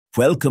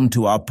Welcome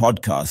to our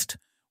podcast,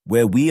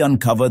 where we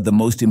uncover the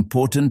most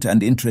important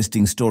and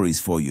interesting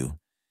stories for you.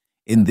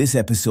 In this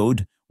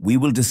episode, we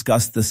will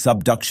discuss the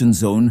subduction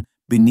zone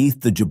beneath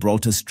the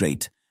Gibraltar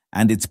Strait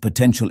and its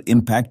potential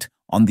impact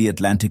on the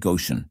Atlantic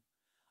Ocean.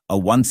 A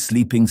once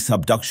sleeping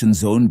subduction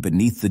zone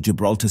beneath the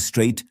Gibraltar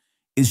Strait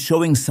is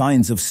showing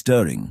signs of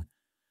stirring,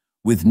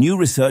 with new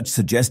research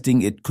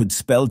suggesting it could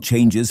spell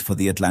changes for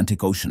the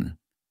Atlantic Ocean.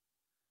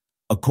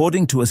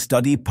 According to a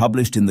study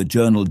published in the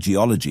journal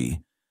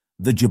Geology,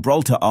 the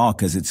Gibraltar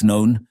Arc, as it's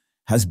known,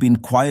 has been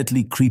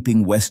quietly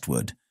creeping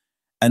westward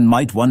and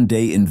might one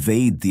day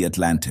invade the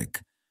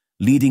Atlantic,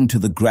 leading to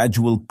the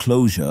gradual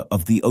closure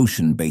of the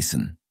ocean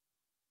basin.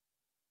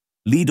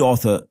 Lead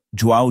author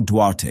João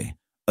Duarte,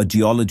 a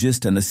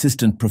geologist and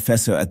assistant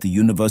professor at the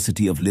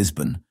University of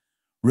Lisbon,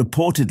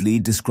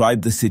 reportedly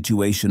described the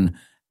situation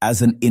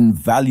as an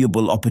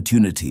invaluable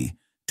opportunity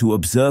to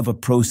observe a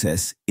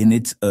process in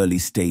its early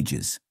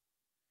stages.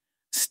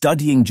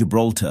 Studying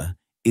Gibraltar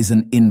is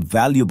an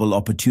invaluable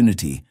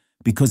opportunity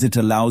because it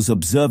allows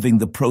observing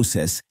the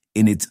process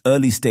in its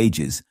early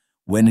stages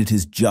when it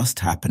is just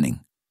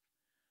happening.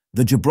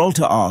 The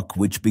Gibraltar Arc,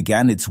 which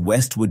began its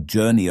westward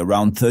journey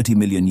around 30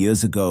 million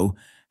years ago,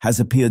 has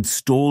appeared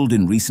stalled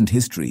in recent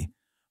history,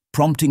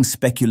 prompting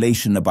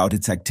speculation about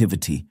its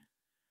activity.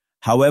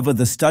 However,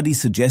 the study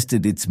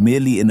suggested it's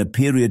merely in a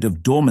period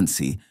of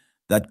dormancy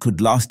that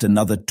could last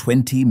another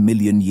 20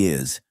 million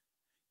years.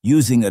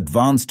 Using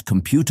advanced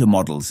computer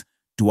models,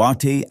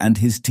 Duarte and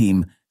his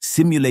team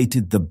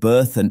simulated the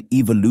birth and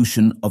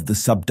evolution of the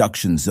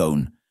subduction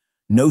zone,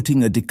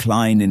 noting a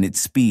decline in its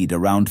speed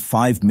around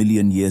 5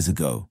 million years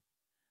ago.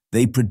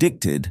 They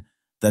predicted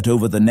that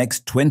over the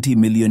next 20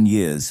 million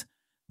years,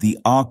 the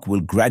arc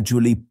will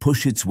gradually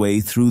push its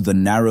way through the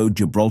narrow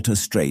Gibraltar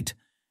Strait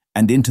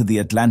and into the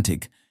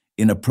Atlantic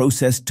in a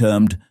process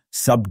termed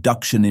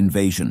subduction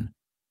invasion.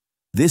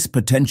 This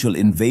potential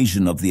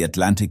invasion of the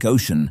Atlantic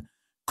Ocean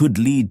could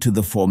lead to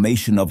the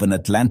formation of an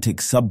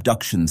Atlantic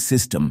subduction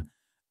system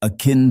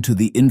akin to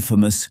the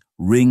infamous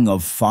Ring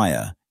of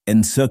Fire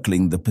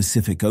encircling the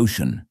Pacific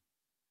Ocean.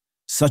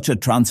 Such a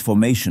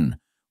transformation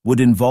would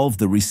involve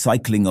the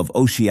recycling of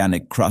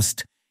oceanic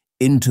crust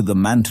into the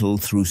mantle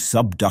through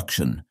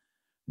subduction,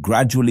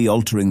 gradually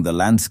altering the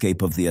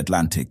landscape of the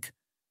Atlantic.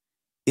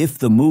 If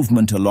the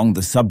movement along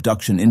the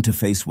subduction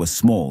interface were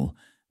small,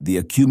 the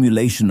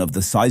accumulation of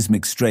the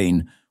seismic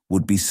strain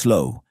would be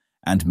slow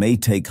and may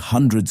take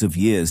hundreds of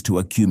years to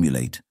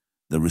accumulate,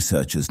 the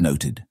researchers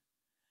noted.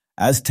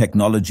 As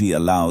technology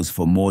allows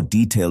for more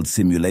detailed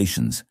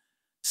simulations,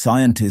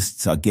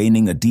 scientists are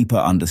gaining a deeper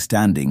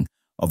understanding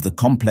of the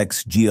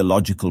complex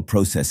geological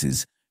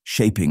processes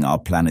shaping our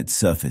planet's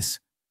surface.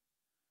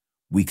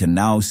 We can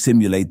now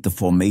simulate the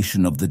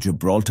formation of the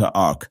Gibraltar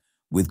Arc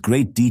with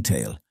great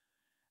detail,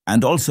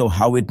 and also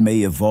how it may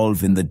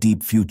evolve in the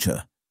deep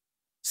future,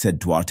 said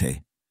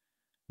Duarte.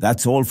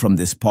 That's all from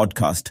this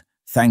podcast.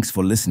 Thanks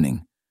for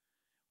listening.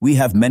 We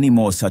have many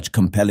more such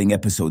compelling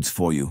episodes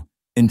for you.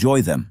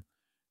 Enjoy them.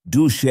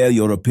 Do share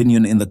your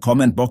opinion in the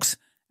comment box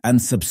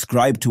and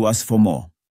subscribe to us for more.